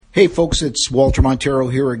Hey folks, it's Walter Montero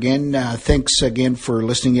here again. Thanks again for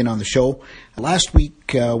listening in on the show. Last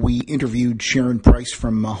week we interviewed Sharon Price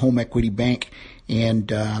from Home Equity Bank, and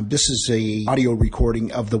this is a audio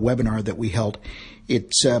recording of the webinar that we held.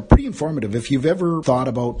 It's pretty informative. If you've ever thought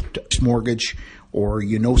about mortgage, or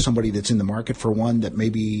you know somebody that's in the market for one that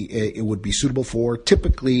maybe it would be suitable for,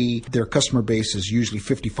 typically their customer base is usually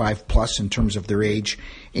 55 plus in terms of their age.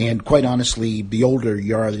 And quite honestly, the older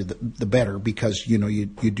you are, the better, because you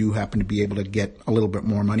do happen to be able to get a little bit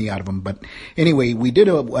more money out of them. But anyway, we did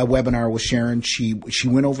a webinar with Sharon. She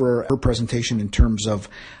went over her presentation in terms of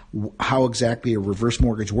how exactly a reverse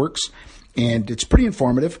mortgage works. And it's pretty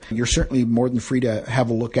informative. You're certainly more than free to have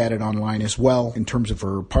a look at it online as well in terms of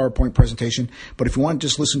her PowerPoint presentation. But if you want to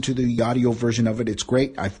just listen to the audio version of it, it's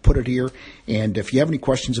great. I've put it here. And if you have any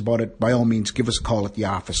questions about it, by all means, give us a call at the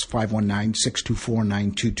office,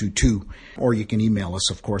 519-624-9222. Or you can email us,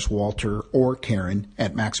 of course, Walter or Karen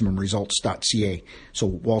at MaximumResults.ca. So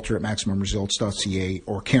Walter at MaximumResults.ca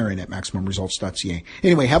or Karen at MaximumResults.ca.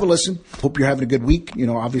 Anyway, have a listen. Hope you're having a good week.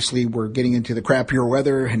 Obviously we're getting into the crappier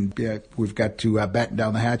weather, and we've got to batten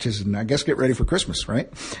down the hatches and I guess get ready for Christmas, right?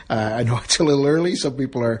 I know it's a little early. Some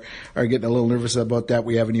people are getting a little nervous about that.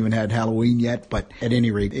 We haven't even had Halloween yet, but at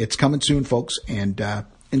any rate, it's coming soon, folks, and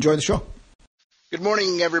enjoy the show. Good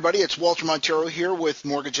morning, everybody. It's Walter Montero here with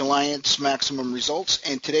Mortgage Alliance Maximum Results,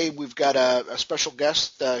 and today we've got a special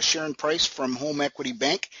guest, Sharon Price from Home Equity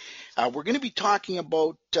Bank. We're going to be talking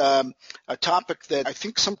about a topic that I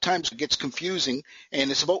think sometimes gets confusing,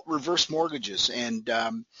 and it's about reverse mortgages. And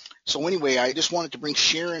so anyway, I just wanted to bring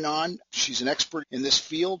Sharon on. She's an expert in this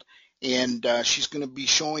field, and she's going to be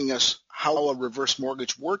showing us how a reverse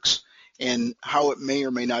mortgage works and how it may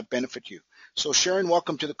or may not benefit you. So Sharon,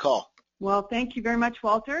 welcome to the call. Well, thank you very much,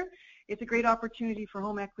 Walter. It's a great opportunity for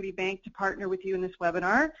Home Equity Bank to partner with you in this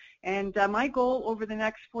webinar. And my goal over the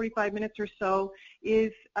next 45 minutes or so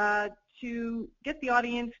is to get the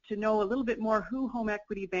audience to know a little bit more who Home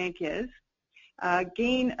Equity Bank is,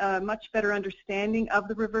 gain a much better understanding of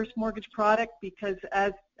the reverse mortgage product, because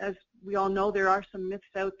as we all know, there are some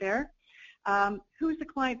myths out there. Who's the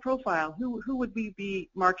client profile? Who would we be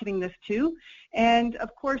marketing this to? And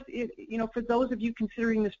of course, for those of you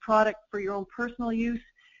considering this product for your own personal use,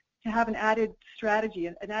 to have an added strategy,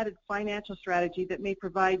 an added financial strategy that may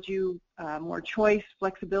provide you more choice,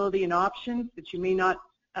 flexibility, and options that you may not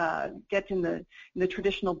get in the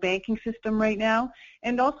traditional banking system right now.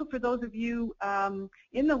 And also for those of you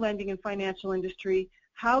in the lending and financial industry,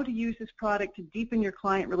 how to use this product to deepen your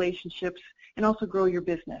client relationships and also grow your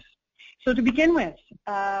business. So to begin with,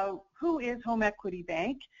 who is Home Equity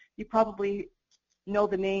Bank? You probably know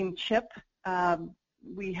the name CHIP.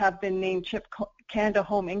 We have been named CHIP Canada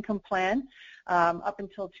Home Income Plan up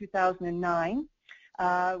until 2009.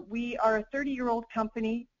 We are a 30-year-old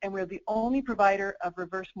company, and we're the only provider of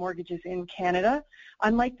reverse mortgages in Canada.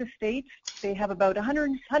 Unlike the States, they have about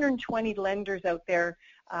 120 lenders out there,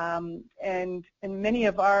 and many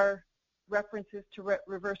of our references to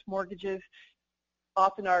reverse mortgages,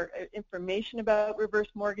 often our information about reverse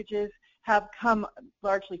mortgages, have come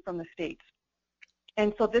largely from the States.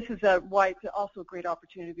 And so this is why it's also a great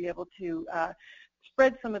opportunity to be able to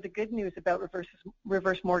spread some of the good news about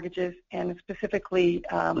reverse mortgages, and specifically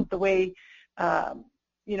the way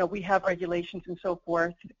we have regulations and so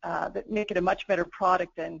forth that make it a much better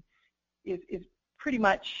product than is pretty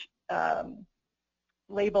much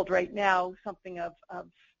labeled right now something of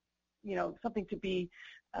something to be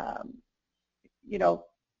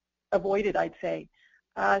avoided, I'd say.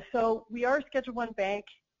 So we are a Schedule I bank,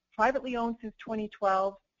 privately owned since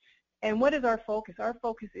 2012. And what is our focus? Our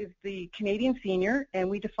focus is the Canadian senior, and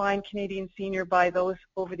we define Canadian senior by those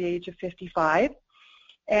over the age of 55.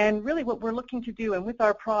 And really what we're looking to do, and with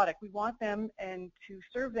our product, we want them and to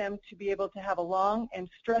serve them to be able to have a long and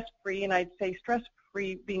stress-free, and I'd say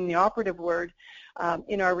stress-free being the operative word,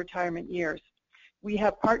 in our retirement years. We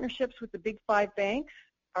have partnerships with the big 5 banks,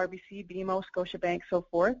 RBC, BMO, Scotiabank, so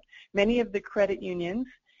forth, many of the credit unions,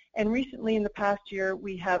 and recently in the past year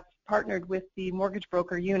we have partnered with the mortgage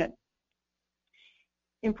broker unit.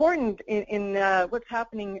 Important in what's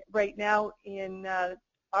happening right now in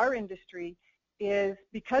our industry is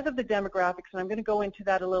because of the demographics, and I'm going to go into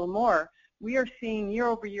that a little more, we are seeing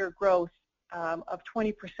year-over-year growth of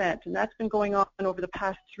 20%, and that's been going on over the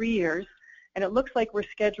past 3 years, and it looks like we're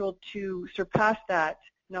scheduled to surpass that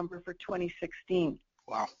number for 2016.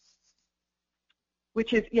 Wow.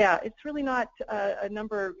 Which is, yeah, it's really not a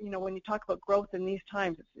number, when you talk about growth in these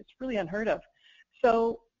times, it's really unheard of.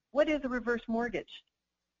 So what is a reverse mortgage?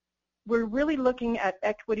 We're really looking at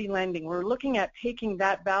equity lending. We're looking at taking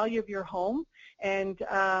that value of your home and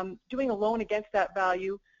doing a loan against that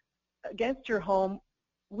value against your home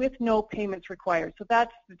with no payments required. So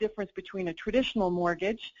that's the difference between a traditional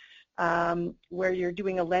mortgage, where you're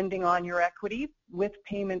doing a lending on your equity with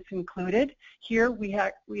payments included. Here we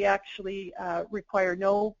actually require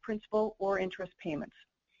no principal or interest payments.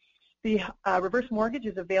 The reverse mortgage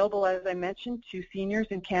is available, as I mentioned, to seniors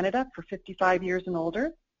in Canada for 55 years and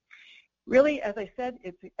older. Really, as I said,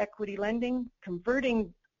 it's equity lending,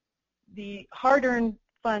 converting the hard-earned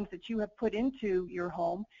funds that you have put into your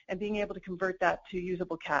home and being able to convert that to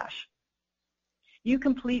usable cash. You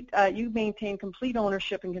maintain complete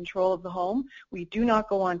ownership and control of the home. We do not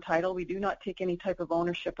go on title. We do not take any type of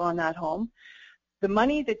ownership on that home. The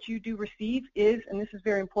money that you do receive is, and this is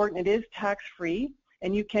very important, it is tax-free,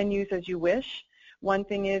 and you can use as you wish. One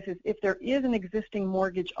thing is if there is an existing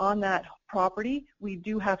mortgage on that property, we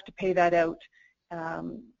do have to pay that out.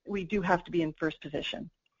 We do have to be in first position.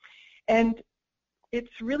 And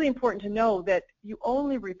it's really important to know that you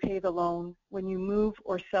only repay the loan when you move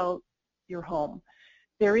or sell your home.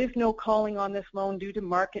 There is no calling on this loan due to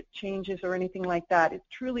market changes or anything like that. It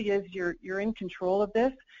truly is you're in control of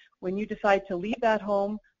this. When you decide to leave that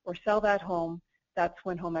home or sell that home, that's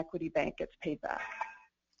when Home Equity Bank gets paid back.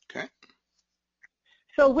 Okay.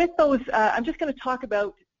 So with those, I'm just going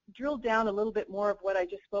to drill down a little bit more of what I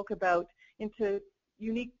just spoke about into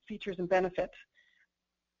unique features and benefits.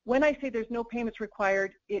 When I say there's no payments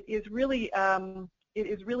required, it is really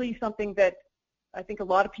something that I think a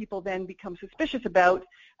lot of people then become suspicious about.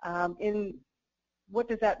 In what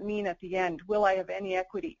does that mean at the end? Will I have any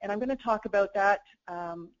equity? And I'm going to talk about that,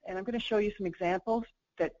 and I'm going to show you some examples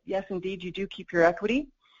that yes, indeed, you do keep your equity.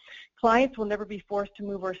 Clients will never be forced to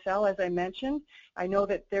move or sell, as I mentioned. I know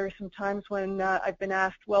that there are some times when I've been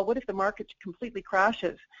asked, well, what if the market completely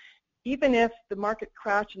crashes? Even if the market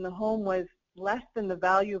crash and the home was less than the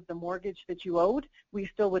value of the mortgage that you owed, we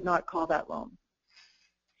still would not call that loan.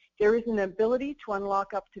 There is an ability to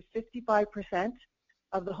unlock up to 55%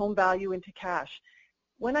 of the home value into cash.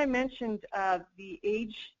 When I mentioned the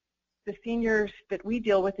age, the seniors that we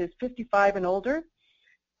deal with is 55 and older,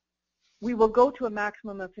 we will go to a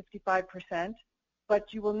maximum of 55%,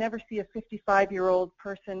 but you will never see a 55-year-old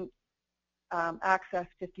person access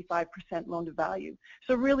 55% loan to value.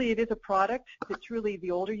 So really it is a product that truly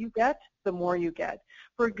the older you get, the more you get.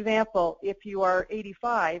 For example, if you are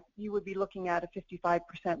 85, you would be looking at a 55%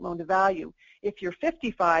 loan to value. If you're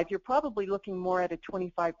 55, you're probably looking more at a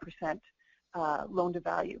 25% loan to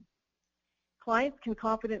value. Clients can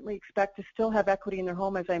confidently expect to still have equity in their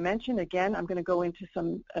home, as I mentioned. Again, I'm going to go into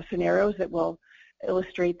some scenarios that will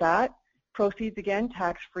illustrate that. Proceeds, again,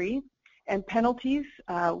 tax-free. And penalties,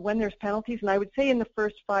 when there's penalties, and I would say in the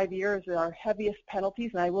first 5 years are our heaviest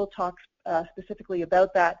penalties, and I will talk specifically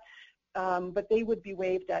about that, but they would be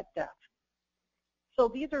waived at death. So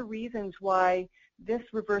these are reasons why this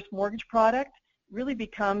reverse mortgage product really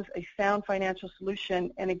becomes a sound financial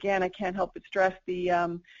solution. And again, I can't help but stress the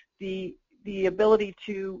ability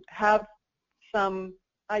to have some,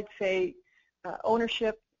 I'd say,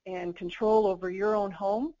 ownership and control over your own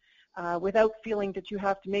home without feeling that you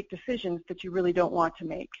have to make decisions that you really don't want to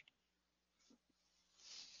make.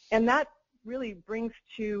 And that really brings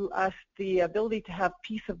to us the ability to have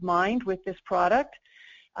peace of mind with this product.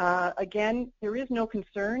 Again, there is no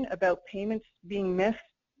concern about payments being missed,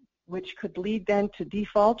 which could lead then to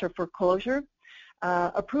default or foreclosure.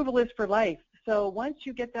 Approval is for life. So once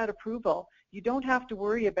you get that approval, you don't have to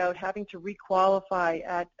worry about having to requalify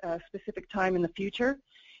at a specific time in the future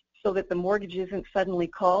so that the mortgage isn't suddenly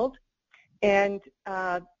called. And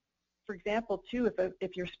for example, too,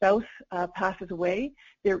 if your spouse passes away,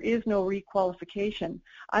 there is no requalification.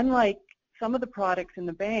 Unlike some of the products in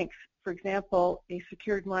the banks, for example, a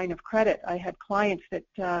secured line of credit, I had clients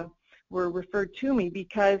that were referred to me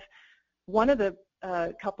because one of the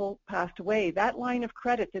couple passed away. That line of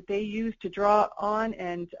credit that they used to draw on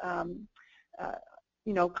and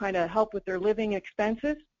kind of help with their living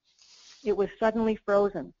expenses, it was suddenly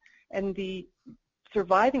frozen, and the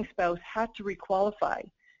surviving spouse had to requalify,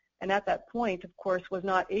 and at that point, of course, was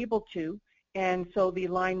not able to, and so the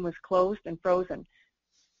line was closed and frozen.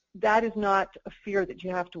 That is not a fear that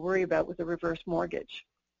you have to worry about with a reverse mortgage,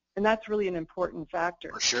 and that's really an important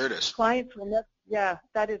factor. For sure it is. Clients will never, yeah,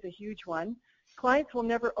 that is a huge one. Clients will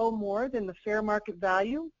never owe more than the fair market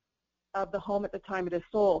value of the home at the time it is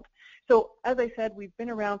sold. So as I said, we've been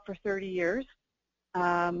around for 30 years.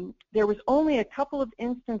 There was only a couple of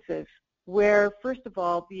instances where, first of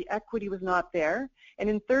all, the equity was not there. And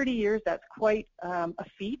in 30 years, that's quite a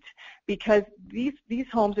feat, because these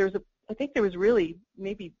homes, I think there was really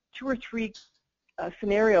maybe 2 or 3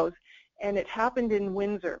 scenarios, and it happened in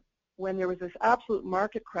Windsor, when there was this absolute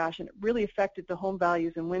market crash, and it really affected the home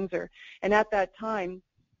values in Windsor. And at that time,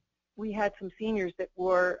 we had some seniors that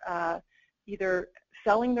were either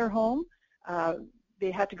selling their home,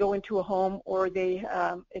 they had to go into a home, or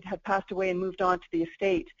it had passed away and moved on to the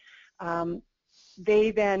estate.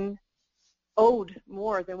 They then owed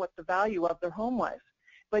more than what the value of their home was.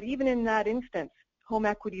 But even in that instance, Home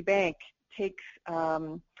Equity Bank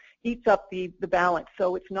eats up the balance,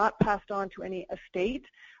 so it's not passed on to any estate.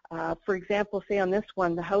 For example, say on this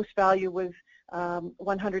one, the house value was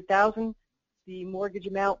 $100,000, the mortgage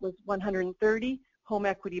amount was $130,000. Home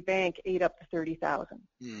Equity Bank ate up the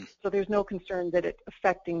 $30,000. So there's no concern that it's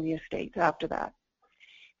affecting the estate after that.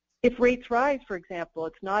 If rates rise, for example,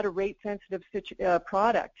 it's not a rate-sensitive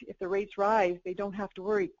product. If the rates rise, they don't have to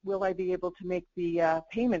worry, will I be able to make the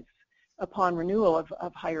payments upon renewal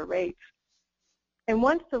of higher rates? And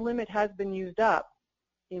once the limit has been used up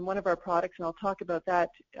in one of our products, and I'll talk about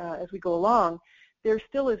that as we go along, there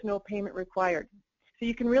still is no payment required. So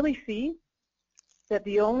you can really see that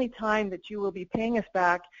the only time that you will be paying us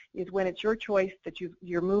back is when it's your choice that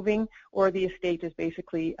you're moving, or the estate is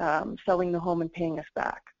basically selling the home and paying us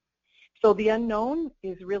back. So the unknown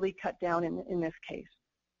is really cut down in this case.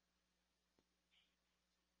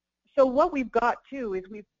 So what we've got too is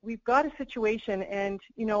we've got a situation, and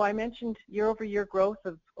I mentioned year-over-year growth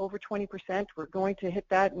of over 20%. We're going to hit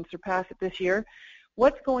that and surpass it this year.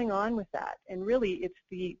 What's going on with that? And really, it's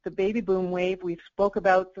the baby boom wave we've spoke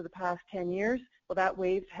about for the past 10 years. Well, that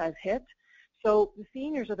wave has hit. So the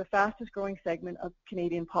seniors are the fastest growing segment of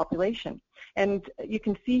Canadian population. And you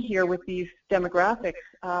can see here with these demographics,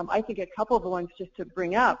 I think a couple of the ones just to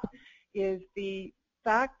bring up is the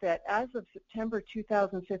fact that as of September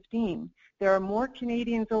 2015, there are more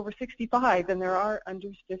Canadians over 65 than there are under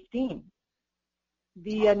 15.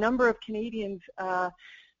 The number of Canadians well,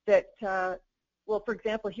 for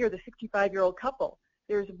example, here, the 65-year-old couple,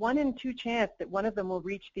 there's 1 in 2 chance that one of them will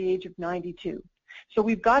reach the age of 92. So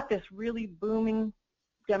we've got this really booming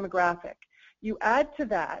demographic. You add to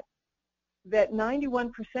that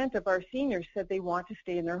 91% of our seniors said they want to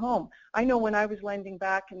stay in their home. I know when I was lending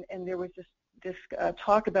back and there was this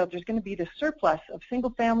talk about there's going to be this surplus of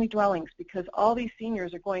single-family dwellings because all these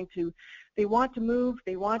seniors are they want to move,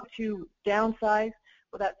 they want to downsize.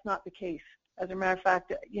 Well, that's not the case. As a matter of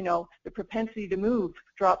fact, the propensity to move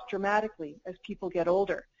drops dramatically as people get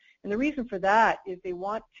older. And the reason for that is they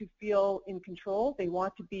want to feel in control. They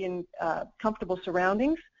want to be in comfortable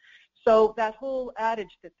surroundings. So that whole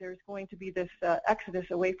adage that there's going to be this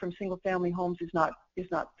exodus away from single-family homes is not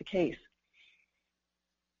the case.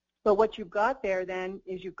 But what you've got there then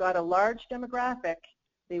is you've got a large demographic.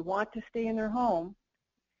 They want to stay in their home.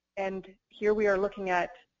 And here we are looking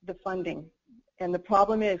at the funding. And the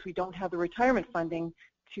problem is we don't have the retirement funding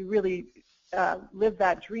to really live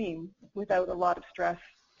that dream without a lot of stress.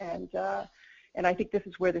 And I think this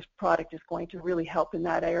is where this product is going to really help in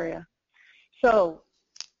that area. So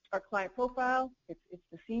our client profile, it's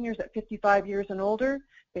the seniors at 55 years and older.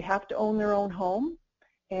 They have to own their own home,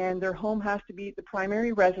 and their home has to be the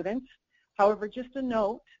primary residence. However, just a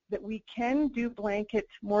note that we can do blanket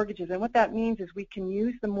mortgages, and what that means is we can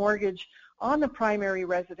use the mortgage on the primary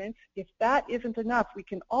residence. If that isn't enough, we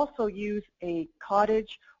can also use a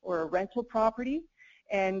cottage or a rental property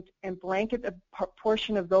and blanket a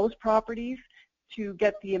portion of those properties to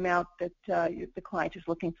get the amount that the client is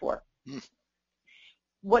looking for.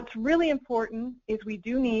 What's really important is we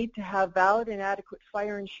do need to have valid and adequate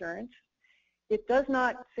fire insurance. It does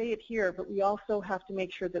not say it here, but we also have to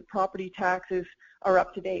make sure that property taxes are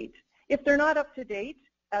up to date. If they're not up to date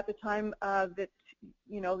at the time that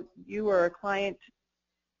you or a client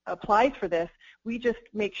applies for this, we just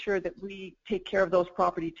make sure that we take care of those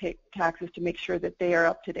property taxes to make sure that they are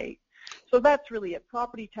up to date. So that's really it.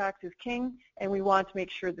 Property tax is king, and we want to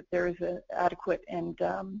make sure that there is an adequate and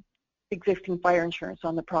existing fire insurance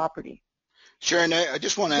on the property. Sharon, I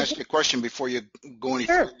just want to ask you a question before you go any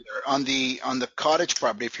further. On the cottage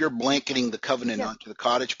property, if you're blanketing the covenant onto the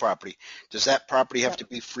cottage property, does that property have to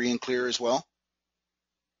be free and clear as well?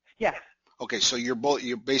 Yes. Okay, so you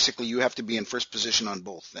have to be in first position on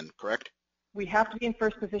both then, correct? We have to be in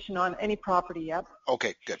first position on any property, yep.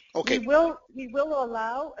 Okay, good. Okay. We will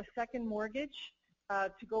allow a second mortgage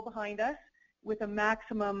to go behind us with a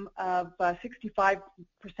maximum of 65%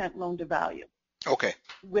 loan to value. Okay.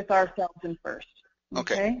 With ourselves in first.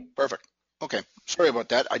 Okay. Perfect. Okay. Sorry about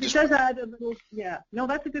that. It does add a little, no,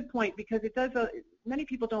 that's a good point because it does, many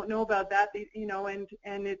people don't know about that,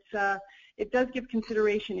 and it does give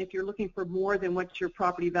consideration if you're looking for more than what your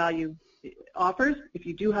property value offers. If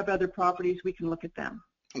you do have other properties, we can look at them.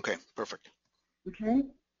 Okay, perfect. Okay.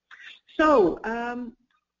 So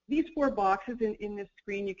these 4 boxes in this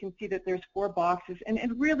screen, you can see that there's 4 boxes, and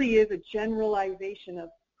it really is a generalization of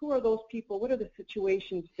who are those people, what are the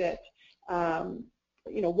situations that,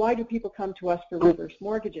 why do people come to us for reverse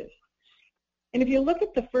mortgages? And if you look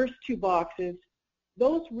at the first 2 boxes,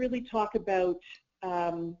 those really talk about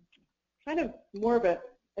kind of more of an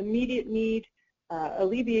immediate need,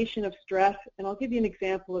 alleviation of stress, and I'll give you an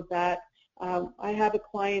example of that. I have a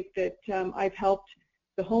client that I've helped.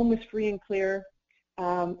 The home was free and clear.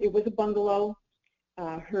 It was a bungalow.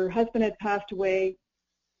 Her husband had passed away.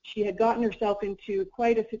 She had gotten herself into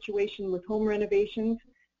quite a situation with home renovations.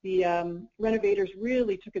 The renovators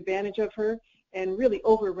really took advantage of her and really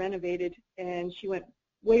over-renovated, and she went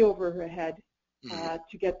way over her head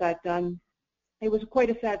to get that done. It was quite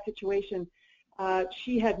a sad situation.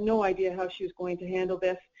 She had no idea how she was going to handle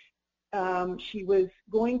this. She was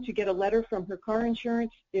going to get a letter from her car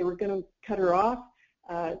insurance. They were going to cut her off.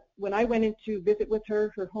 When I went in to visit with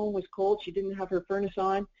her, her home was cold. She didn't have her furnace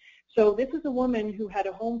on. So this is a woman who had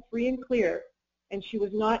a home free and clear, and she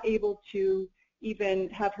was not able to even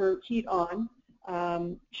have her heat on.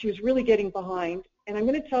 She was really getting behind. And I'm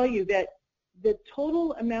going to tell you that the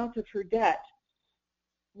total amount of her debt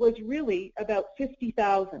was really about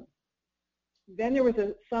 $50,000. Then there was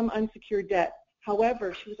some unsecured debt.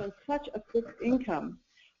 However, she was on such a fixed income,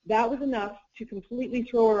 that was enough to completely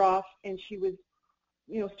throw her off, and she was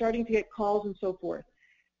starting to get calls and so forth.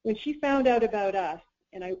 When she found out about us,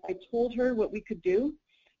 and I told her what we could do,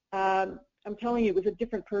 I'm telling you, it was a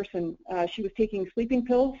different person. She was taking sleeping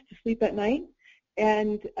pills to sleep at night,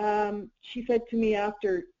 and she said to me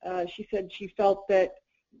after, she said she felt that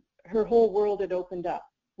her whole world had opened up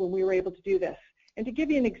when we were able to do this. And to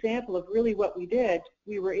give you an example of really what we did,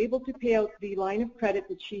 we were able to pay out the line of credit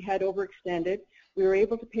that she had overextended. We were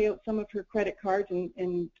able to pay out some of her credit cards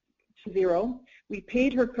and to zero. We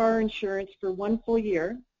paid her car insurance for 1 full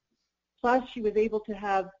year. Plus, she was able to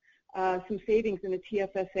have some savings in a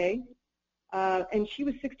TFSA. And she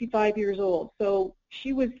was 65 years old. So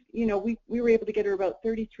she was, we were able to get her about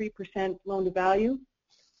 33% loan to value,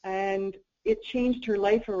 and it changed her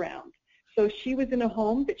life around. So she was in a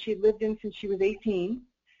home that she had lived in since she was 18.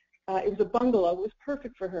 It was a bungalow. It was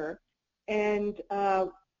perfect for her. And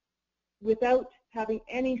without having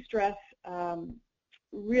any stress,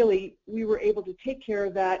 really, we were able to take care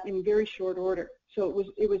of that in very short order. So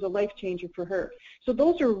it was a life changer for her. So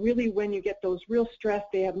those are really when you get those real stress.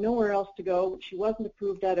 They have nowhere else to go. She wasn't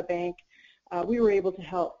approved at a bank. We were able to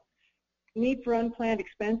help. Need for unplanned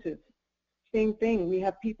expenses. Same thing. We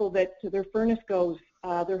have people that their furnace goes,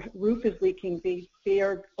 their roof is leaking. They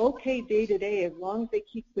are okay day to day as long as they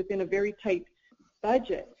keep within a very tight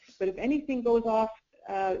budget. But if anything goes off,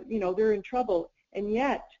 they're in trouble. And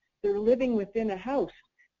yet they're living within a house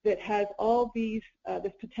that has all these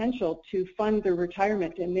this potential to fund their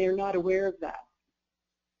retirement, and they're not aware of that.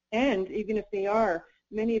 And even if they are,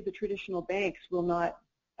 many of the traditional banks will not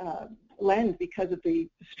lend because of the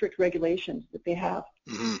strict regulations that they have.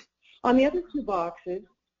 Mm-hmm. On the other 2 boxes,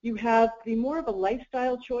 you have the more of a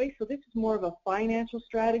lifestyle choice. So this is more of a financial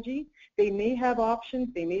strategy. They may have options.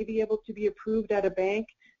 They may be able to be approved at a bank.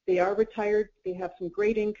 They are retired. They have some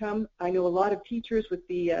great income. I know a lot of teachers with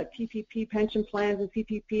the TPP pension plans and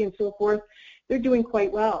CPP and so forth. They're doing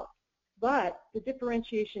quite well. But the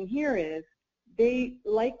differentiation here is they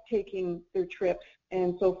like taking their trips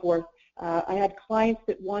and so forth. I had clients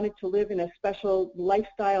that wanted to live in a special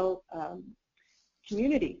lifestyle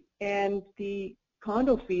community, and the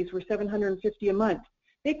condo fees were $750 a month.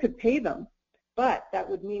 They could pay them, but that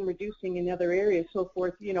would mean reducing in other areas, so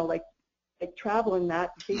forth, like travel and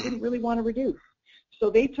that, they didn't really want to reduce. So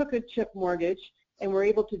they took a chip mortgage and were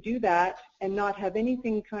able to do that and not have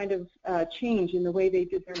anything kind of change in the way they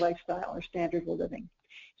did their lifestyle or standard of living.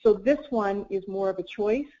 So this one is more of a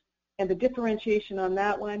choice, and the differentiation on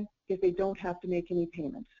that one is they don't have to make any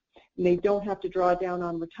payments. And they don't have to draw down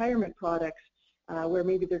on retirement products where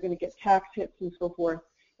maybe they're going to get tax hits and so forth,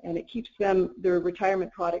 and it keeps their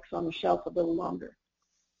retirement products on the shelf a little longer.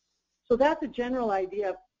 So that's a general idea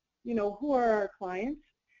of who are our clients,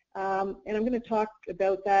 and I'm going to talk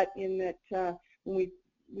about that in that when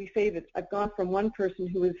we say that I've gone from one person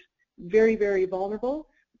who was very, very vulnerable,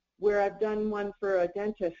 where I've done one for a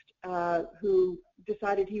dentist who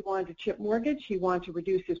decided he wanted a chip mortgage, he wanted to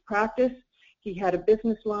reduce his practice, he had a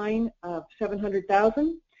business line of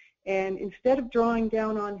 $700,000, and instead of drawing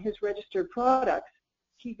down on his registered products,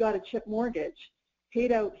 he got a chip mortgage,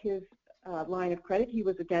 paid out his line of credit. He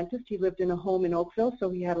was a dentist. He lived in a home in Oakville,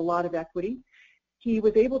 so he had a lot of equity. He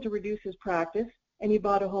was able to reduce his practice, and he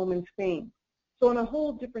bought a home in Spain. So on a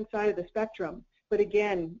whole different side of the spectrum, but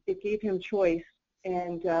again, it gave him choice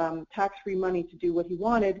and tax-free money to do what he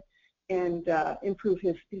wanted, and improve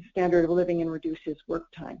his standard of living and reduce his work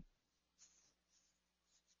time.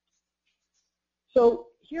 So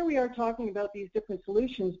here we are talking about these different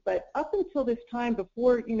solutions, but up until this time,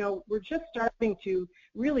 before, we're just starting to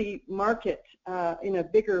really market in a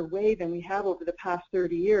bigger way than we have over the past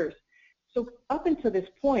 30 years. So up until this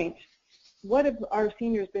point, what have our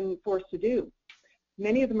seniors been forced to do?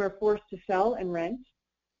 Many of them are forced to sell and rent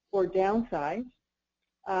or downsize.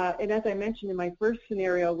 And as I mentioned in my first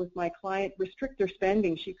scenario with my client, restrict their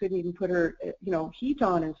spending. She couldn't even put her, heat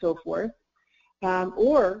on and so forth.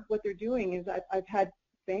 Or what they're doing is I've had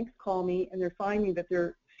banks call me and they're finding that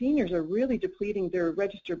their seniors are really depleting their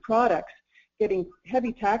registered products, getting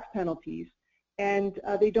heavy tax penalties, and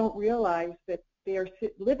they don't realize that they are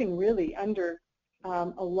living really under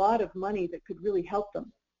a lot of money that could really help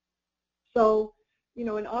them. So,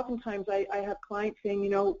 and oftentimes I have clients saying,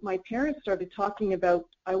 my parents started talking about,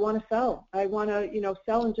 I want to sell. I want to,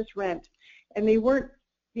 sell and just rent. And they weren't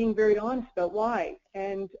being very honest about why.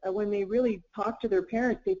 And when they really talk to their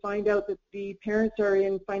parents, they find out that the parents are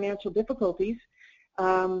in financial difficulties.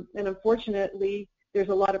 And unfortunately, there's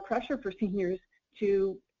a lot of pressure for seniors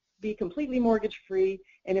to be completely mortgage-free.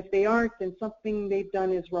 And if they aren't, then something they've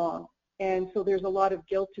done is wrong. And so there's a lot of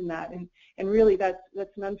guilt in that. And really, that's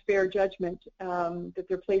an unfair judgment that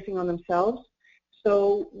they're placing on themselves.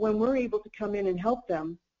 So when we're able to come in and help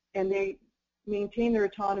them, and they maintain their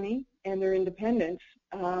autonomy and their independence,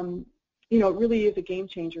 it really is a game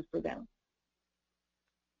changer for them.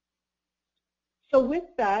 So with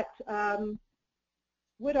that,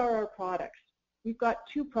 what are our products? We've got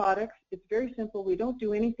 2 products. It's very simple. We don't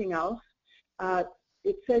do anything else.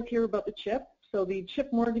 It says here about the CHIP. So the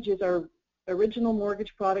CHIP mortgage is our original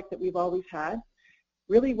mortgage product that we've always had.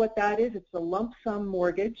 Really what that is, it's a lump sum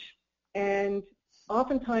mortgage, and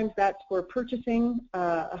oftentimes that's for purchasing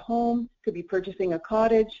a home, could be purchasing a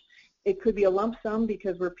cottage. It could be a lump sum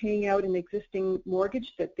because we're paying out an existing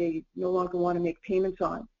mortgage that they no longer want to make payments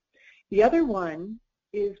on. The other one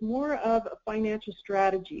is more of a financial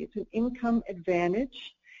strategy. It's an income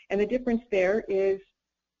advantage, and the difference there is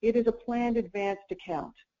it is a planned advanced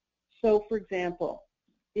account. So, for example,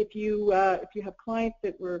 if you have clients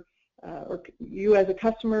that were, or you as a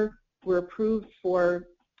customer were approved for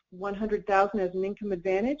 $100,000 as an income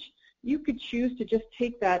advantage, you could choose to just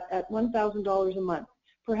take that at $1,000 a month.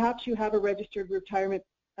 Perhaps you have a registered retirement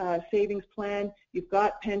savings plan, you've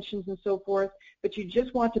got pensions and so forth, but you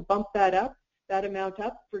just want to bump that amount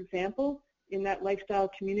up, for example, in that lifestyle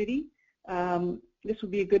community. This would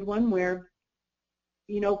be a good one where,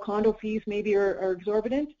 condo fees maybe are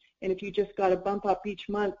exorbitant, and if you just got a bump up each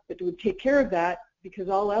month that would take care of that, because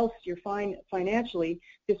all else you're fine financially,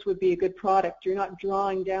 this would be a good product. You're not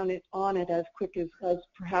drawing down on it as quick as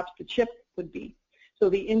perhaps the CHIP would be.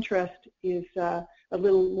 So the interest is a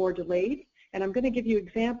little more delayed. And I'm going to give you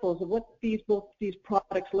examples of what both these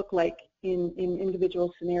products look like in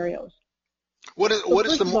individual scenarios. What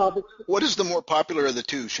is the more popular of the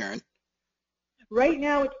 2, Sharon? Right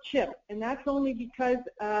now it's CHIP, and that's only because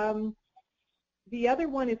the other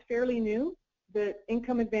one is fairly new, the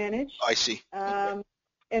income advantage. I see.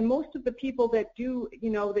 And most of the people that do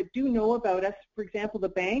know about us, for example, the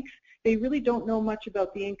banks, they really don't know much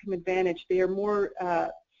about the income advantage. They are more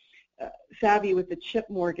savvy with the CHIP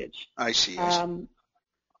mortgage. I see.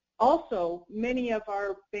 Also, many of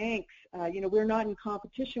our banks, we're not in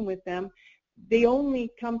competition with them. They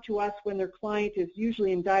only come to us when their client is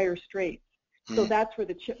usually in dire straits. So that's where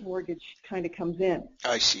the CHIP mortgage kind of comes in.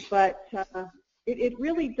 I see. But it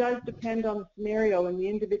really does depend on the scenario and the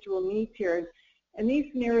individual needs here. And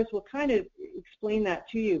these scenarios will kind of explain that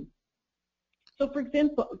to you. So for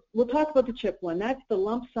example, we'll talk about the CHIP one. That's the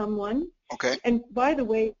lump sum one. Okay. And by the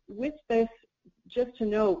way, with this, just to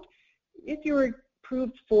note, if you were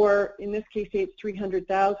approved for, in this case, say it's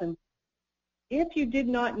 $300,000, if you did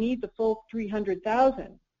not need the full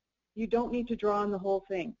 $300,000, you don't need to draw on the whole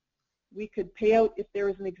thing. We could pay out if there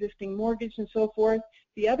was an existing mortgage and so forth.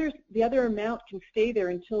 The other amount can stay there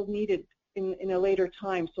until needed in a later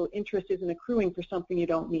time, so interest isn't accruing for something you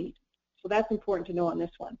don't need. So that's important to know on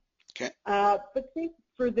this one. Okay. But say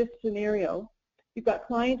for this scenario, you've got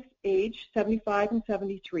clients age 75 and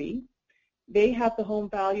 73. They have the home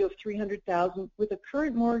value of $300,000 with a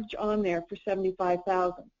current mortgage on there for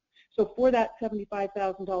 $75,000. So for that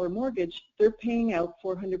 $75,000 mortgage, they're paying out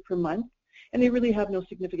 $400 per month, and they really have no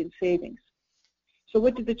significant savings. So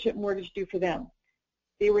what did the CHIP mortgage do for them?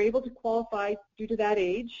 They were able to qualify, due to that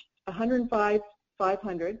age,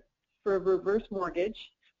 $105,500 for a reverse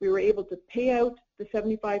mortgage. We were able to pay out the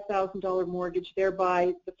 $75,000 mortgage,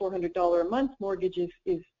 thereby the $400 a month mortgage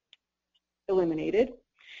is eliminated.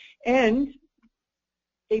 And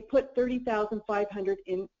they put $30,500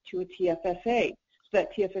 into a TFSA. So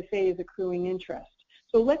that TFSA is accruing interest.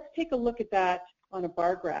 So let's take a look at that on a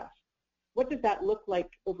bar graph. What does that look like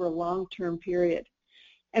over a long-term period?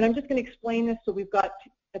 And I'm just going to explain this. So we've got,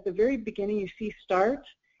 at the very beginning, you see start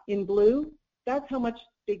in blue. That's how much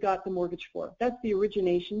they got the mortgage for. That's the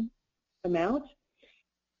origination amount.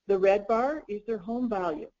 The red bar is their home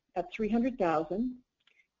value at $300,000,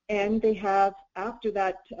 and they have, after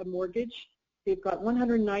that mortgage, they've got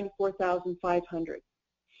 $194,500.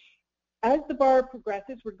 As the bar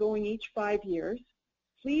progresses, we're going each 5 years.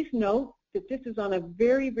 Please note that this is on a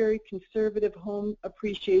very, very conservative home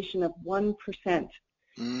appreciation of 1%.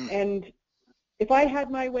 And if I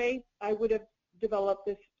had my way, I would have developed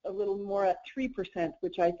this a little more at 3%,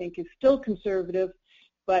 which I think is still conservative.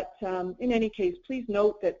 But in any case, please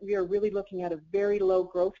note that we are really looking at a very low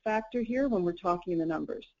growth factor here when we're talking the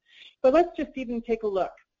numbers. But let's just even take a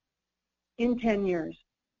look. In 10 years,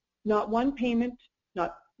 not one payment,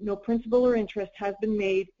 no principal or interest has been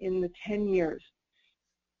made in the 10 years.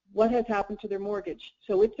 What has happened to their mortgage?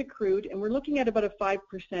 So it's accrued, and we're looking at about a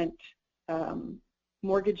 5%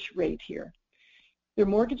 mortgage rate here. Their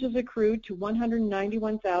mortgage is accrued to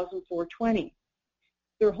 $191,420.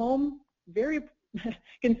 Their home, very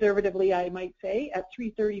conservatively, I might say, at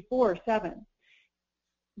 $334,700.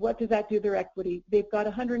 What does that do to their equity? They've got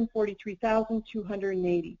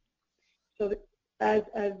 $143,280. So as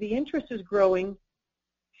the interest is growing,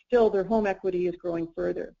 still their home equity is growing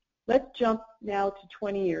further. Let's jump now to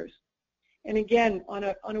 20 years. And again, on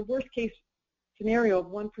a worst case scenario of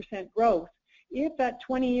 1% growth, if at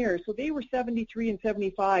 20 years, so they were 73 and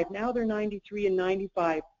 75, now they're 93 and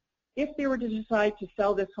 95. If they were to decide to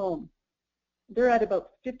sell this home, they're at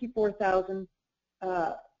about $54,000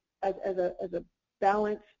 as a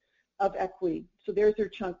balance of equity. So there's their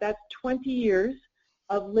chunk. That's 20 years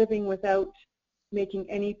of living without making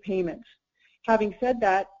any payments. Having said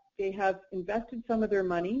that, they have invested some of their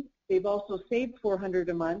money. They've also saved $400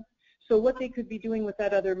 a month. So what they could be doing with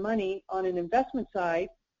that other money on an investment side,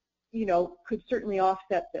 you know, could certainly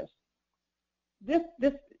offset this. This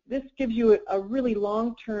gives you a really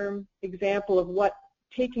long-term example of what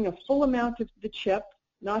taking a full amount of the chip,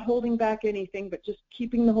 not holding back anything, but just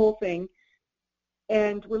keeping the whole thing.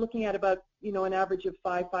 And we're looking at about, you know, an average of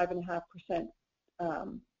 5.5%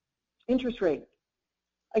 interest rate.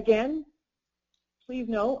 Again, please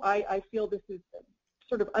know, I feel this is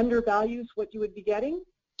sort of undervalues what you would be getting,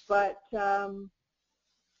 but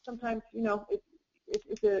sometimes, you know,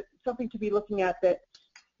 it's something to be looking at, that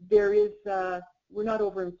there is, we're not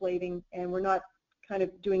overinflating, and we're not kind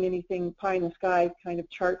of doing anything pie in the sky kind of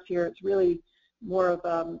charts here. It's really more of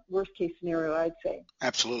a worst case scenario, I'd say.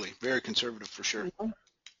 Absolutely. Very conservative for sure.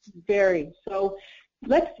 Very. So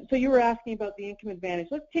you were asking about the income advantage.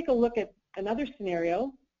 Let's take a look at another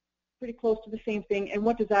scenario, pretty close to the same thing, and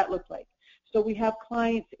what does that look like? So we have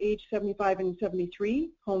clients age 75 and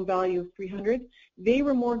 73, home value of $300. They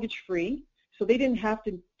were mortgage free, so they didn't have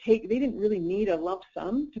to they didn't really need a lump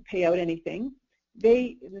sum to pay out anything.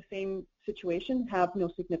 They, in the same situation, have no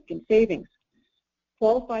significant savings.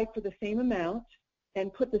 Qualified for the same amount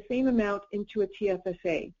and put the same amount into a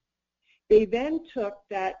TFSA. They then took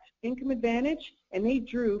that income advantage and they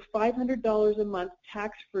drew $500 a month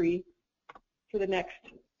tax-free for the next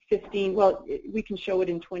 15, well, we can show it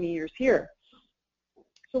in 20 years here.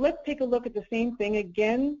 So let's take a look at the same thing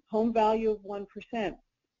again, home value of 1%.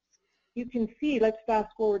 You can see, let's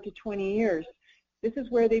fast forward to 20 years. This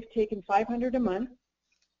is where they've taken $500 a month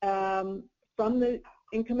from the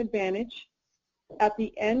income advantage. At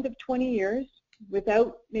the end of 20 years,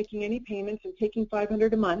 without making any payments and taking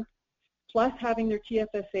 $500 a month, plus having their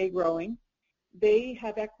TFSA growing, they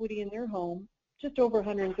have equity in their home, just over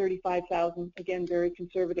 $135,000, again, very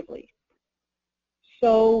conservatively.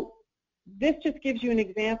 So this just gives you an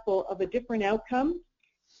example of a different outcome.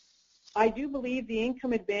 I do believe the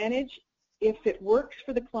income advantage, if it works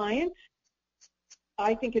for the client,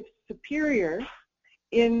 I think it's superior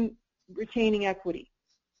in retaining equity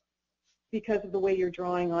because of the way you're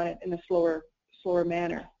drawing on it in a slower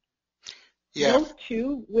manner. Yeah. Note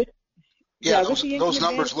too, those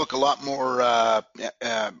numbers look a lot more,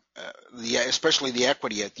 especially the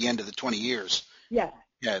equity at the end of the 20 years. Yes.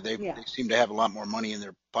 Yeah, they seem to have a lot more money in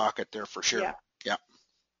their pocket there for sure. Yeah.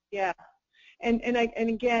 Yeah. And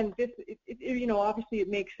again, this, you know, obviously it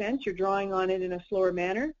makes sense. You're drawing on it in a slower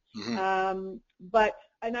manner. Mm-hmm.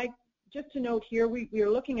 Just to note here, we are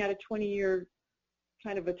looking at a 20-year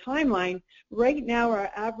kind of a timeline. Right now,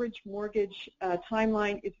 our average mortgage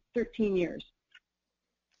timeline is 13 years.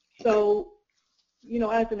 So, you know,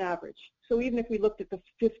 as an average. So even if we looked at the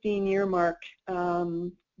 15-year mark,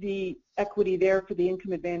 the equity there for the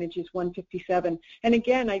income advantage is 157. And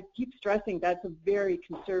again, I keep stressing that's a very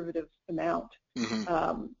conservative amount.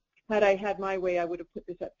 Mm-hmm. Had I had my way, I would have put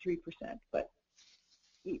this at 3%. But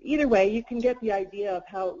either way, you can get the idea of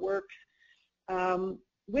how it works.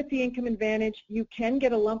 With the income advantage, you can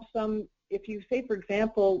get a lump sum if you, say, for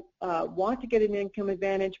example, want to get an income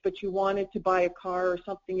advantage, but you wanted to buy a car or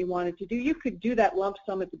something you wanted to do. You could do that lump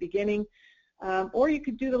sum at the beginning, or you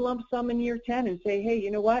could do the lump sum in year 10 and say, hey,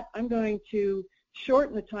 you know what, I'm going to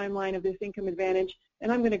shorten the timeline of this income advantage,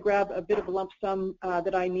 and I'm going to grab a bit of a lump sum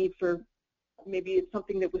that I need for maybe it's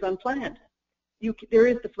something that was unplanned. There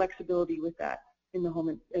is the flexibility with that in the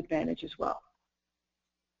home advantage as well.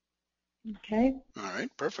 Okay. All right,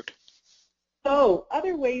 perfect. So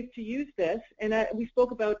other ways to use this, and we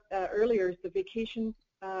spoke about earlier, is the vacation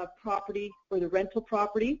property or the rental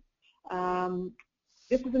property.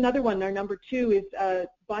 This is another one. Our number 2 is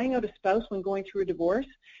buying out a spouse when going through a divorce.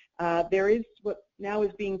 There is what now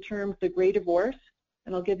is being termed the gray divorce,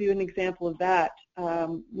 and I'll give you an example of that.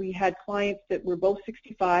 We had clients that were both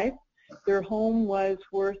 65. Their home was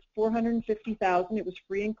worth $450,000. It was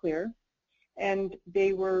free and clear, and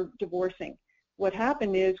they were divorcing. What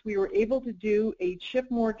happened is we were able to do a chip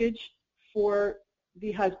mortgage for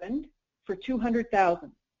the husband for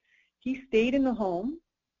 $200,000. He stayed in the home.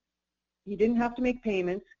 He didn't have to make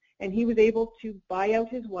payments, and he was able to buy out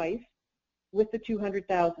his wife with the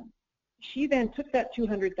 $200,000. She then took that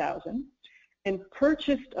 $200,000 and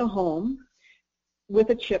purchased a home with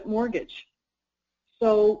a chip mortgage.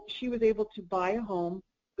 So she was able to buy a home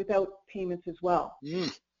without payments as well.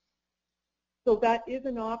 Mm. So that is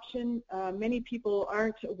an option many people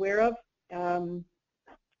aren't aware of.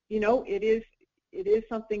 You know, it is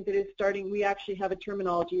something that is starting. We actually have a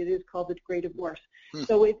terminology. It is called the gray divorce. Hmm.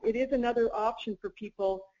 So it is another option for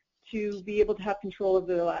people to be able to have control of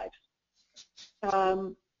their lives.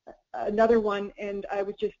 Another one, and I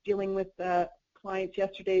was just dealing with clients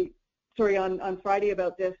on Friday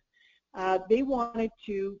about this. They wanted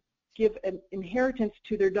to give an inheritance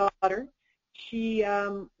to their daughter. She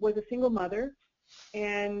was a single mother,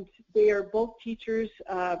 and they are both teachers,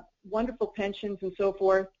 wonderful pensions and so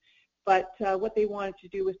forth, but what they wanted to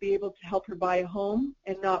do was be able to help her buy a home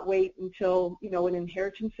and not wait until, you know, an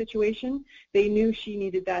inheritance situation. They knew she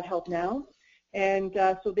needed that help now, and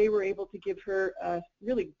so they were able to give her a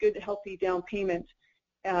really good, healthy down payment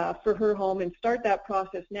for her home and start that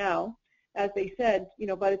process now. As they said, you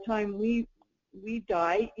know, by the time we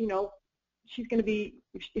die, you know, she's going to be,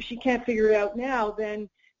 if she can't figure it out now, then,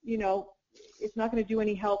 you know, it's not going to do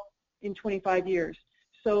any help in 25 years.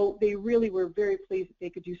 So they really were very pleased that they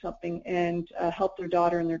could do something and help their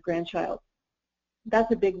daughter and their grandchild.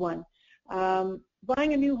 That's a big one.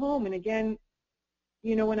 Buying a new home, and again,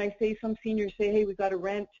 you know, when I say some seniors say, hey, we've got to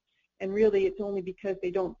rent, and really it's only because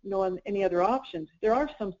they don't know any other options. There are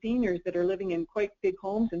some seniors that are living in quite big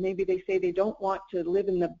homes, and maybe they say they don't want to live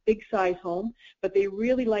in the big size home, but they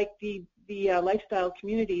really like the lifestyle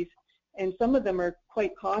communities, and some of them are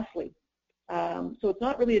quite costly. So it's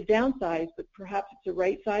not really a downsize, but perhaps it's a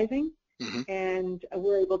right sizing, Mm-hmm. and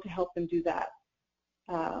we're able to help them do that.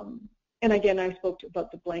 And again, I spoke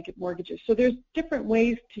about the blanket mortgages. So there's different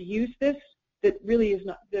ways to use this that really is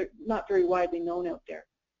they're not very widely known out there.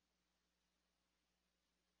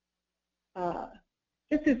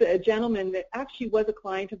 This is a gentleman that actually was a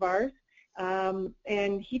client of ours,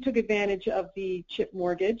 and he took advantage of the chip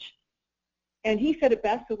mortgage. And he said it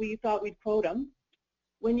best, so we thought we'd quote him.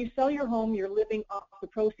 When you sell your home, you're living off the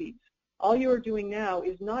proceeds. All you are doing now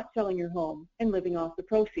is not selling your home and living off the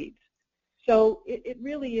proceeds. So it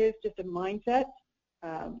really is just a mindset.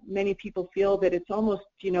 Many people feel that it's almost,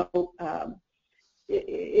 you know,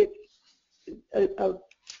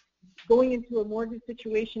 going into a mortgage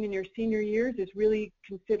situation in your senior years is really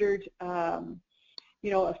considered,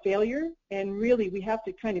 you know, a failure. And really, we have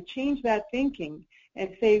to kind of change that thinking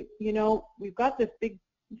and say, you know, we've got this big,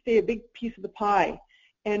 say, a big piece of the pie,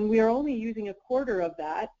 and we are only using a quarter of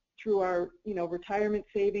that through our, you know, retirement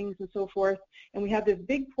savings and so forth, and we have this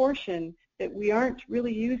big portion that we aren't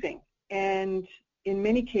really using. And in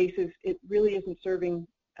many cases, it really isn't serving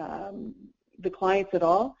the clients at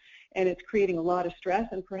all, and it's creating a lot of stress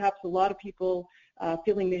and perhaps a lot of people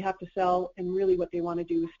feeling they have to sell, and really what they want to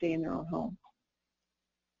do is stay in their own home.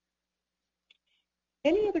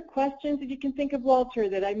 Any other questions that you can think of, Walter,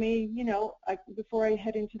 that I may, you know, before I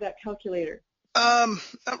head into that calculator?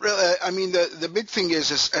 Not really. I mean, the big thing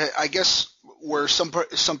is I guess where some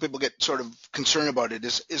people get sort of concerned about it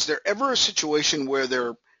is there ever a situation where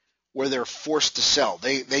they're forced to sell?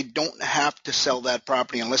 They don't have to sell that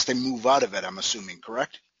property unless they move out of it, I'm assuming,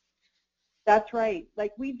 correct? That's right.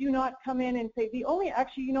 Like, we do not come in and say, the only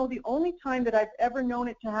time that I've ever known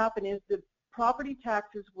it to happen is the property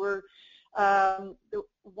taxes were, the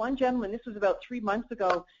one gentleman, this was about 3 months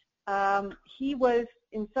ago, he was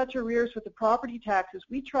in such arrears with the property taxes.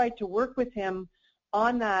 We tried to work with him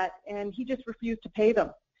on that, and he just refused to pay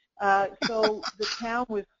them. So the town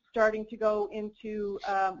was starting to go into,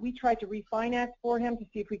 we tried to refinance for him to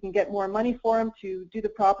see if we can get more money for him to do the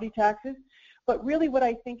property taxes. But really what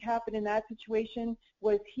I think happened in that situation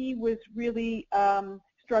was he was really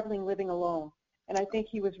struggling living alone. And I think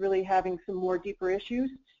he was really having some more deeper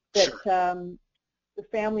issues that Sure. The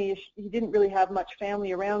family, he didn't really have much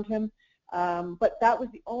family around him. But that was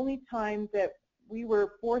the only time that we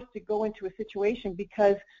were forced to go into a situation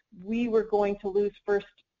because we were going to lose first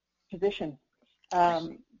position.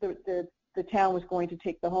 The town was going to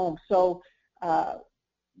take the home. So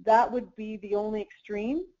that would be the only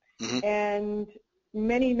extreme. Mm-hmm. And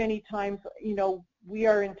many, many times, you know, we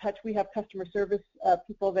are in touch. We have customer service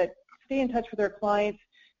people that stay in touch with our clients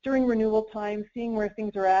during renewal time, seeing where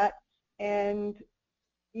things are at. And,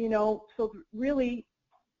 you know, so really,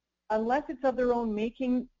 unless it's of their own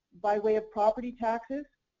making by way of property taxes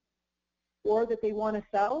or that they want to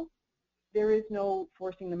sell, there is no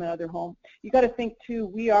forcing them out of their home. You got to think, too,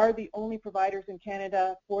 we are the only providers in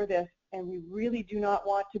Canada for this, and we really do not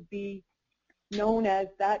want to be known as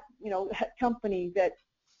that, you know, that company that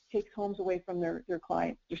takes homes away from their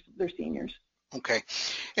clients, their seniors. Okay.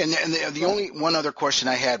 And the only one other question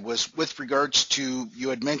I had was with regards to, you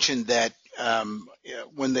had mentioned that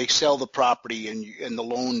when they sell the property and the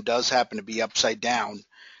loan does happen to be upside down,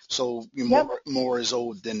 so more is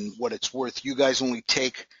owed than what it's worth, you guys only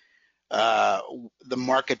take the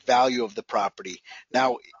market value of the property.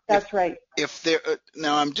 Now, that's right. If there,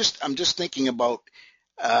 now I'm just thinking about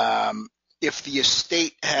if the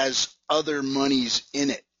estate has other monies in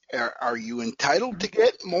it, are you entitled to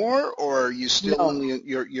get more, or are you still only,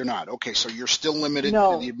 you're not? Okay, so you're still limited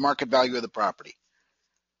to the market value of the property.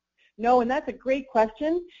 No, and that's a great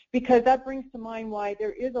question, because that brings to mind why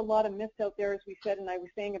there is a lot of myths out there, as we said, and I was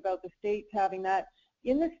saying about the states having that.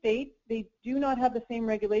 In the States, they do not have the same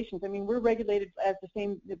regulations. I mean, we're regulated as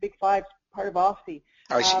the Big Five, part of OFSI.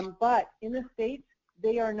 I see. But in the States,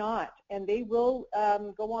 they are not, and they will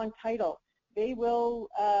go on title. They will,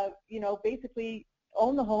 you know, basically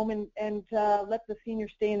own the home and let the senior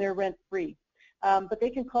stay in there rent-free. But they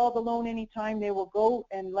can call the loan anytime. They will go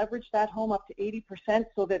and leverage that home up to 80%,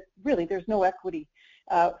 so that really there's no equity,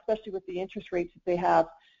 especially with the interest rates that they have.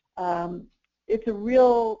 It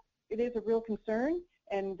is a real concern.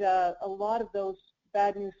 And a lot of those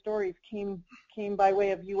bad news stories came by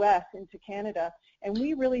way of U.S. into Canada, and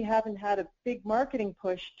we really haven't had a big marketing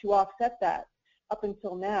push to offset that up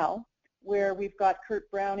until now, where we've got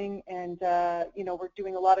Kurt Browning, and you know, we're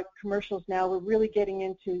doing a lot of commercials now. We're really getting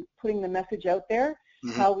into putting the message out there,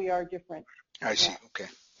 how we are different. I see.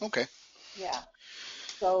 Okay. Yeah.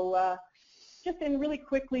 So just in really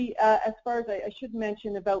quickly, as far as I should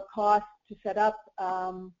mention about costs to set up.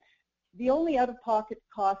 The only out-of-pocket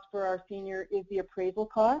cost for our senior is the appraisal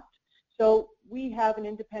cost. So we have an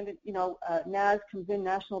independent, you know, NAS comes in,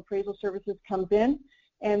 National Appraisal Services comes in,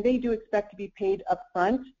 and they do expect to be paid up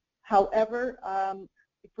front. However,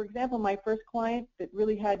 for example, my first client that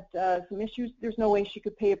really had some issues, there's no way she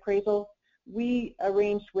could pay appraisal. We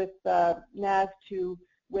arranged with NAS to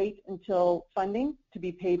wait until funding to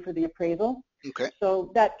be paid for the appraisal. Okay.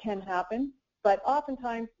 So that can happen. But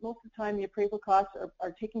oftentimes, most of the time, the appraisal costs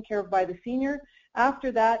are taken care of by the senior.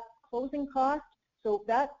 After that, closing costs, so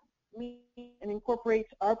that means and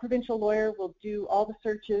incorporates our provincial lawyer will do all the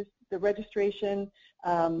searches, the registration,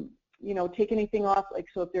 you know, take anything off, like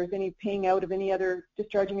so if there's any paying out of any other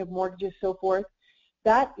discharging of mortgages, so forth.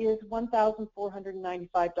 That is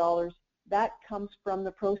 $1,495. That comes from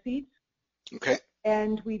the proceeds. Okay.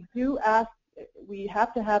 And we do ask, we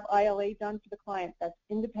have to have ILA done for the client. That's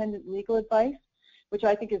independent legal advice, which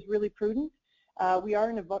I think is really prudent. We are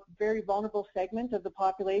in a very vulnerable segment of the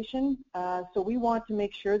population, so we want to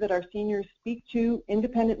make sure that our seniors speak to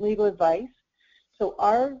independent legal advice. So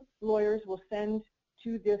our lawyers will send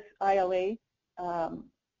to this ILA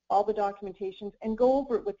all the documentations and go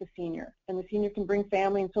over it with the senior. And the senior can bring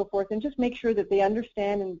family and so forth, and just make sure that they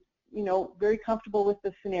understand and, you know, very comfortable with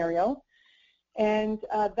the scenario. And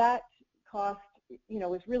that cost, you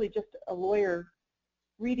know, is really just a lawyer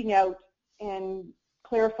reading out and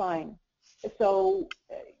clarifying. So,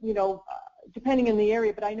 you know, depending on the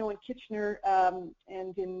area, but I know in Kitchener and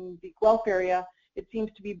in the Guelph area, it seems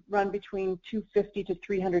to be run between $250 to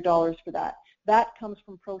 $300 for that. That comes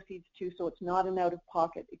from proceeds too, so it's not an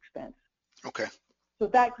out-of-pocket expense. Okay. So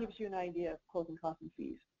that gives you an idea of closing costs and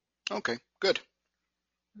fees. Okay, good.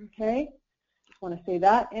 Okay, just want to say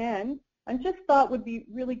that. And I just thought would be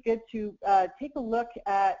really good to take a look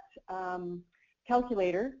at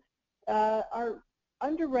calculator. Our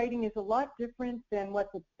underwriting is a lot different than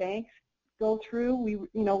what the banks go through.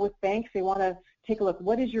 With banks, they want to take a look.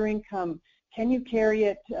 What is your income? Can you carry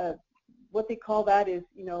it? What they call that is,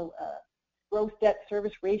 gross debt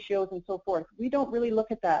service ratios and so forth. We don't really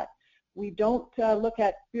look at that. We don't look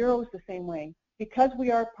at bureaus the same way. Because we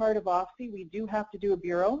are part of OFSI, we do have to do a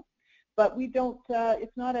bureau, but we don't,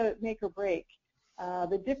 it's not a make or break.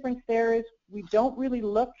 The difference there is we don't really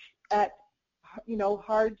look at,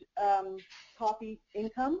 hard copy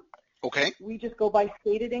income. Okay. We just go by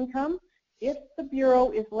stated income. If the bureau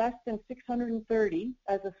is less than 630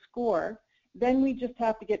 as a score, then we just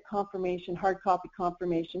have to get confirmation, hard copy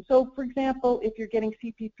confirmation. So, for example, if you're getting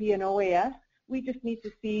CPP and OAS, we just need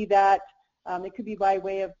to see that. It could be by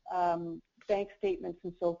way of bank statements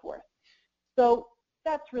and so forth. So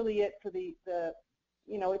that's really it for the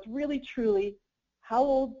it's really truly how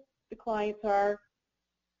old the clients are,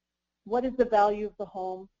 what is the value of the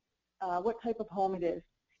home, what type of home it is.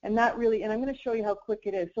 And that really, and I'm going to show you how quick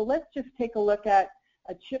it is. So let's just take a look at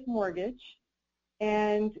a chip mortgage,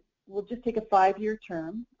 and we'll just take a 5-year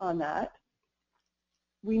term on that.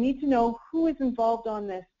 We need to know who is involved on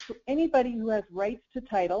this. So anybody who has rights to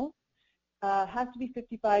title has to be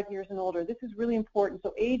 55 years and older. This is really important.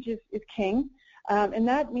 So age is king, and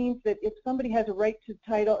that means that if somebody has a right to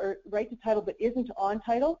title but isn't on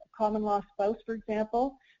title, a common law spouse, for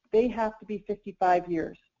example, they have to be 55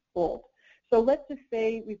 years old. So let's just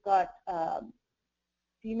say we've got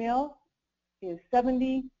female is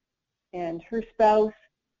 70 and her spouse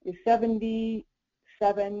is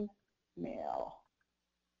 77, male.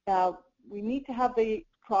 Now, we need to have the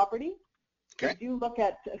property. Okay. We do look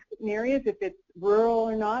at certain areas. If it's rural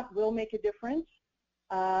or not will make a difference.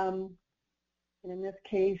 And in this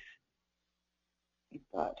case, we've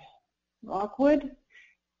got Rockwood.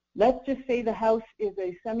 Let's just say the house is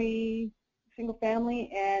a single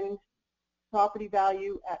family and property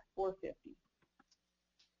value at $450.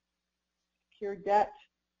 Secured debt.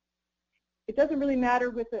 It doesn't really matter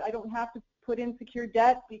with it. I don't have to put in secured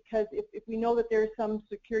debt because if we know that there's some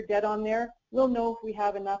secured debt on there, we'll know if we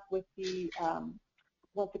have enough with the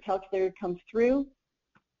once the calculator comes through,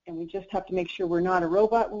 and we just have to make sure we're not a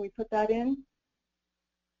robot when we put that in.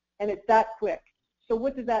 And it's that quick. So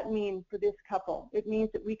what does that mean for this couple? It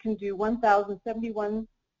means that we can do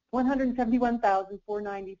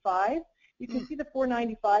 $171,495. You can see the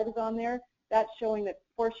 495 is on there. That's showing that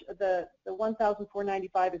the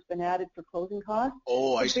 1,495 has been added for closing costs.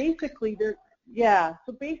 Oh, I see. Basically,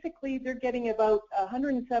 they're getting about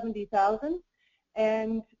 170,000,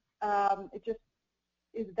 and it just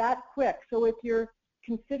is that quick. So if you're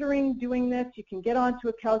considering doing this, you can get onto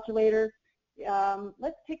a calculator.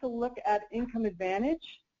 Let's take a look at Income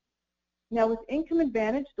Advantage. Now, with Income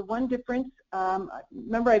Advantage, the one difference,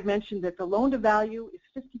 remember I've mentioned that the loan to value is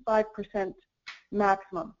 55%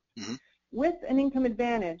 maximum. Mm-hmm. With an Income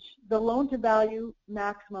Advantage, the loan to value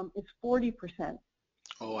maximum is 40%.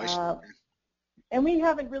 Oh, I see. And we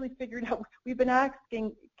haven't really figured out, we've been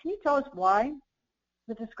asking, can you tell us why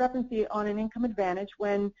the discrepancy on an Income Advantage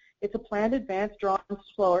when it's a planned advance drawn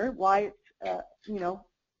slower, why it's,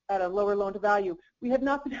 at a lower loan to value? We have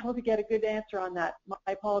not been able to get a good answer on that. My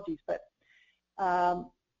apologies. But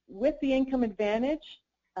with the Income Advantage,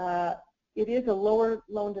 it is a lower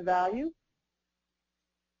loan to value.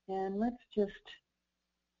 And let's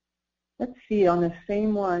see on the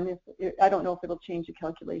same one. I don't know if it'll change the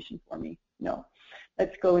calculation for me. No.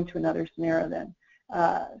 Let's go into another scenario then.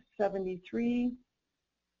 73.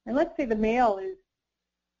 And let's say the male is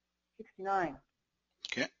 69.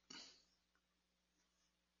 Okay.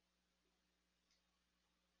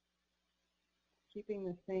 Keeping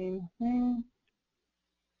the same thing.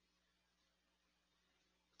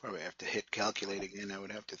 Probably have to hit calculate again, I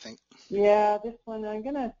would have to think. Yeah, this one, I'm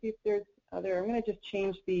going to see if there's other. I'm going to just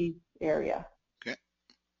change the area. Okay.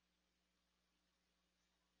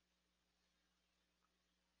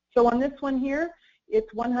 So on this one here,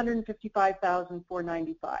 it's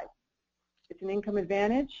 $155,495. It's an Income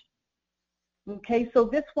Advantage. Okay, so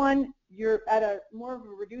this one, you're at a more of a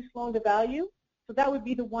reduced loan to value. So that would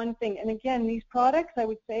be the one thing. And again, these products, I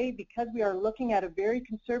would say, because we are looking at a very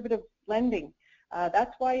conservative lending,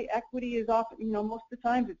 that's why equity is often, most of the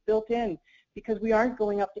times it's built in because we aren't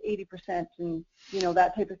going up to 80% and,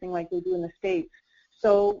 that type of thing like they do in the States.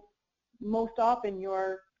 So most often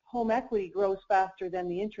your home equity grows faster than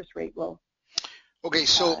the interest rate will. Okay,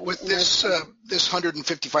 so with this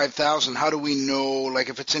 155,000, how do we know, like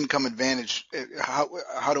if it's Income Advantage, how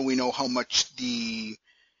do we know how much the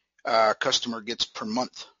customer gets per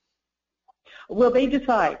month? Well, they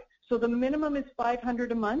decide. So the minimum is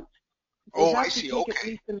 $500 a month. They Oh, have I to see. take Okay. at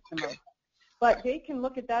least the minimum. Okay. But they can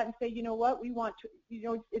look at that and say, you know what, we want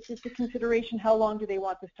to, it's just a consideration, how long do they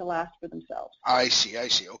want this to last for themselves? I see.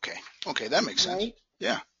 Okay. Okay, that makes sense. Right?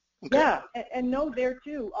 Yeah. Okay. Yeah, and know there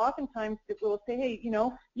too, oftentimes it will say, hey,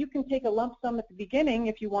 you can take a lump sum at the beginning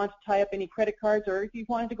if you want to tie up any credit cards or if you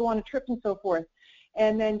wanted to go on a trip and so forth,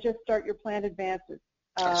 and then just start your planned advances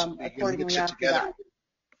accordingly after that.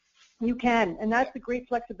 You can, and that's the great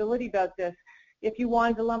flexibility about this. If you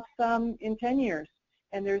wanted a lump sum in 10 years,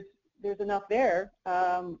 and there's enough there,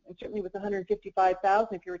 and certainly with $155,000,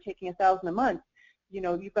 if you were taking $1,000 a month,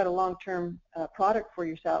 you've got a long-term product for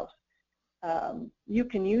yourselves. You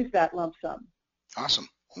can use that lump sum. Awesome.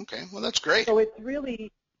 Okay, well, that's great. So it's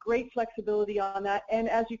really great flexibility on that. And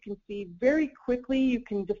as you can see, very quickly you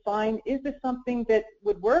can define, is this something that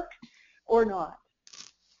would work or not?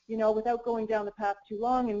 Without going down the path too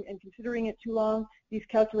long and considering it too long. These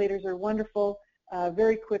calculators are wonderful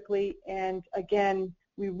very quickly. And again,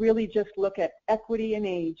 we really just look at equity and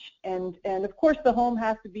age. And of course, the home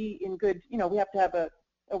has to be in good, we have to have a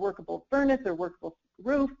workable furnace or workable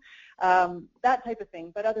roof, that type of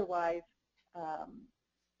thing. But otherwise,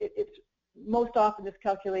 it's most often this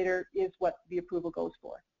calculator is what the approval goes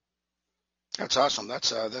for. That's awesome.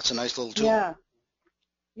 That's a nice little tool.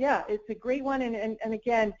 Yeah, it's a great one. And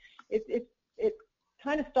again, it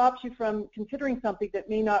kind of stops you from considering something that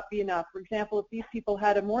may not be enough. For example, if these people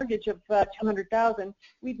had a mortgage of $200,000,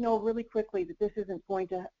 we'd know really quickly that this isn't going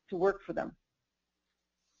to work for them.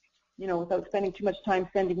 Without spending too much time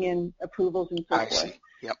sending in approvals and so forth. I see.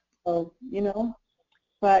 Yep. So,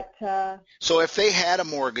 but so if they had a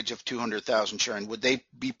mortgage of $200,000, Sharon, would they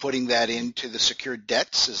be putting that into the secured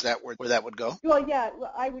debts? Is that where that would go? Well, yeah.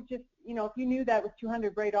 Well, I would just, if you knew that was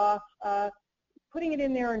 $200 right off, putting it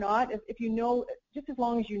in there or not, if you know, just as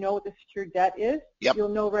long as you know what the secured debt is, yep. You'll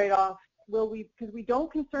know right off. Because we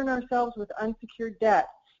don't concern ourselves with unsecured debt.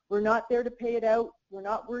 We're not there to pay it out. We're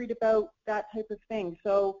not worried about that type of thing.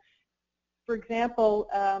 So, for example,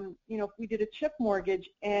 if we did a chip mortgage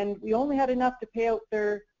and we only had enough to pay out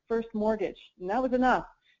their first mortgage, and that was enough,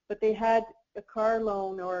 but they had a car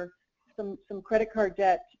loan or some credit card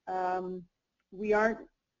debt,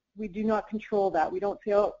 we do not control that. We don't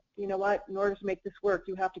say, oh, you know what, in order to make this work,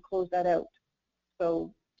 you have to close that out.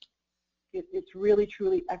 So it's really,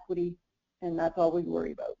 truly equity, and that's all we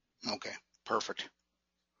worry about. Okay, perfect.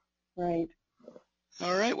 Right.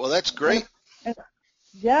 All right, well, that's great.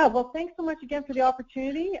 Yeah, well, thanks so much again for the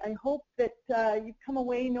opportunity. I hope that you've come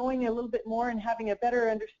away knowing a little bit more and having a better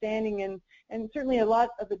understanding and certainly a lot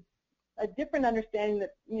of a different understanding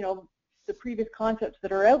that, the previous concepts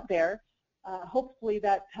that are out there. Hopefully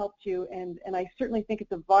that's helped you, and I certainly think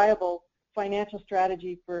it's a viable financial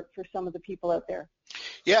strategy for some of the people out there.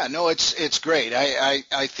 Yeah, no, it's great.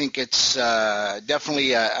 I think it's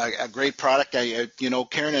definitely a great product.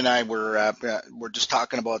 Karen and I were just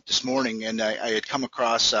talking about this morning, and I had come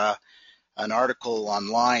across an article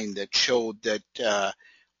online that showed that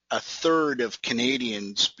a third of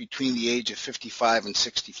Canadians between the age of 55 and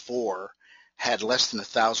 64 had less than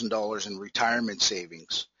 $1,000 in retirement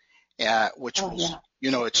savings, which was,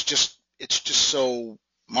 it's just so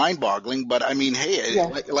mind-boggling. But I mean, hey,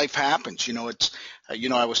 life happens.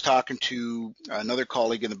 I was talking to another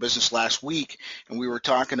colleague in the business last week, and we were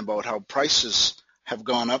talking about how prices have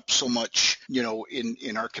gone up so much,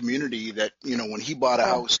 in our community that, when he bought a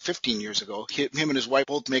house 15 years ago, him and his wife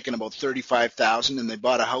both making about $35,000, and they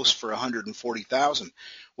bought a house for $140,000.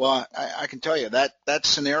 Well, I can tell you that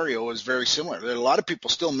scenario is very similar. There are a lot of people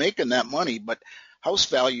still making that money, but house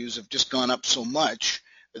values have just gone up so much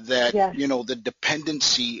that, the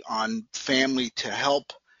dependency on family to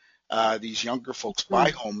help these younger folks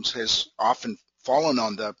buy homes has often fallen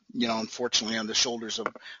on the, unfortunately on the shoulders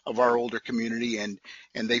of our older community, and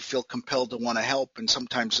they feel compelled to want to help, and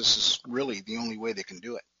sometimes this is really the only way they can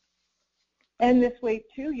do it. And this way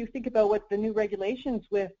too, you think about what the new regulations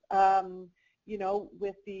with,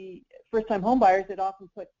 with the first-time home buyers that often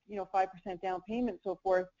put, 5% down payment and so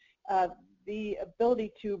forth, the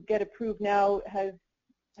ability to get approved now has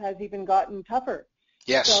even gotten tougher.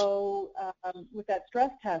 Yes. So with that stress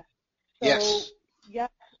test. So, yes. Yeah,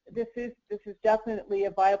 this is definitely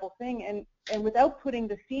a viable thing, and without putting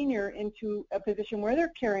the senior into a position where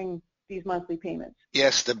they're carrying these monthly payments.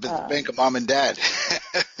 Yes, the bank of mom and dad.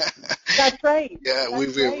 That's right. Yeah,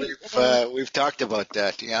 that's we've talked about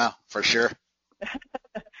that. Yeah, for sure.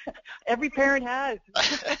 every parent has.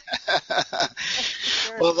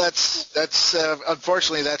 Well, that's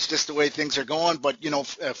unfortunately that's just the way things are going. But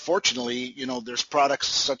fortunately, there's products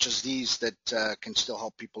such as these that can still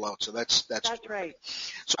help people out. So that's right.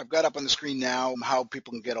 So I've got up on the screen now how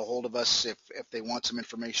people can get a hold of us if they want some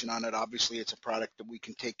information on it. Obviously, it's a product that we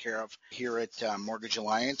can take care of here at Mortgage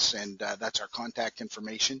Alliance, and that's our contact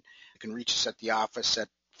information. You can reach us at the office at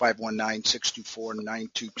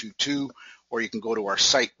 519-624-9222, or you can go to our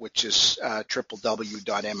site, which is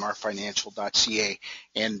www.mrfinancial.ca,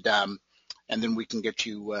 and then we can get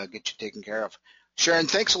you taken care of. Sharon,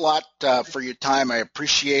 thanks a lot for your time. I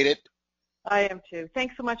appreciate it. I am too.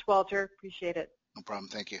 Thanks so much, Walter. Appreciate it. No problem.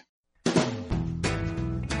 Thank you.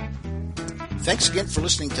 Thanks again for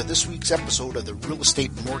listening to this week's episode of the Real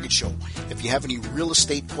Estate Mortgage Show. If you have any real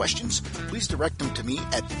estate questions, please direct them to me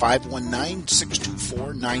at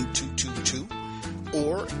 519-624-9222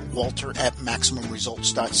 or Walter at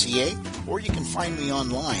MaximumResults.ca, or you can find me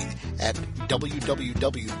online at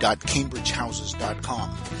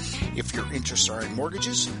www.cambridgehouses.com. If your interests are in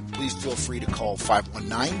mortgages, please feel free to call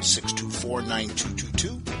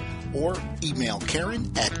 519-624-9222 or email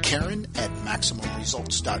Karen at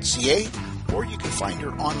MaximumResults.ca, or you can find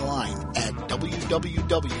her online at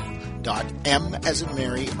www.m as in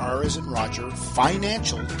Mary, R as in Roger,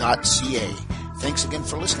 financial.ca. Thanks again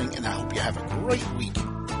for listening, and I hope you have a great week.